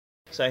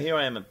So here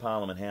I am at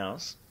Parliament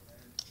House.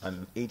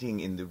 I'm eating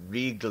in the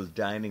regal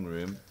dining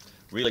room.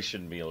 Really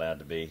shouldn't be allowed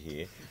to be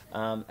here.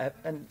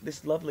 And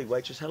this lovely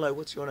waitress, hello,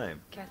 what's your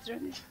name?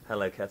 Catherine.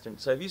 Hello, Catherine.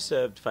 So have you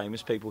served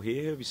famous people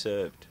here? Who have you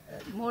served?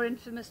 More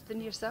infamous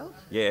than yourself?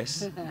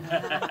 Yes.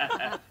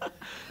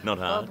 Not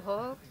hard. Bob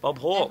Hawke. Bob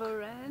Hawke. Evo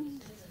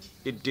Rand.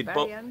 Did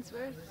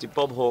did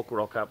Bob Hawke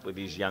rock up with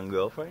his young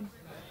girlfriend?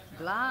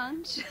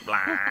 Blanche.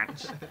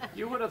 Blanche.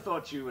 You would have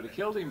thought you would have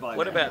killed him by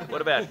What now.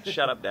 about,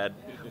 shut up, Dad.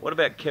 What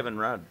about Kevin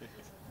Rudd?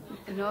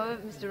 No,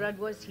 Mr. Rudd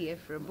was here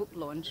for a book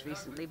launch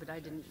recently, but I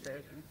didn't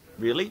serve him.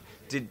 Really?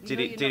 Did You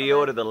know he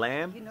order the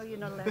lamb? You know you're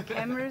not allowed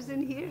cameras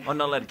in here? I'm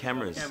not allowed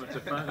cameras.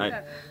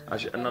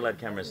 I'm not allowed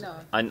cameras. No.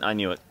 I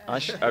knew it.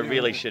 I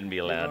really shouldn't be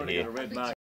allowed here. Got a red mark.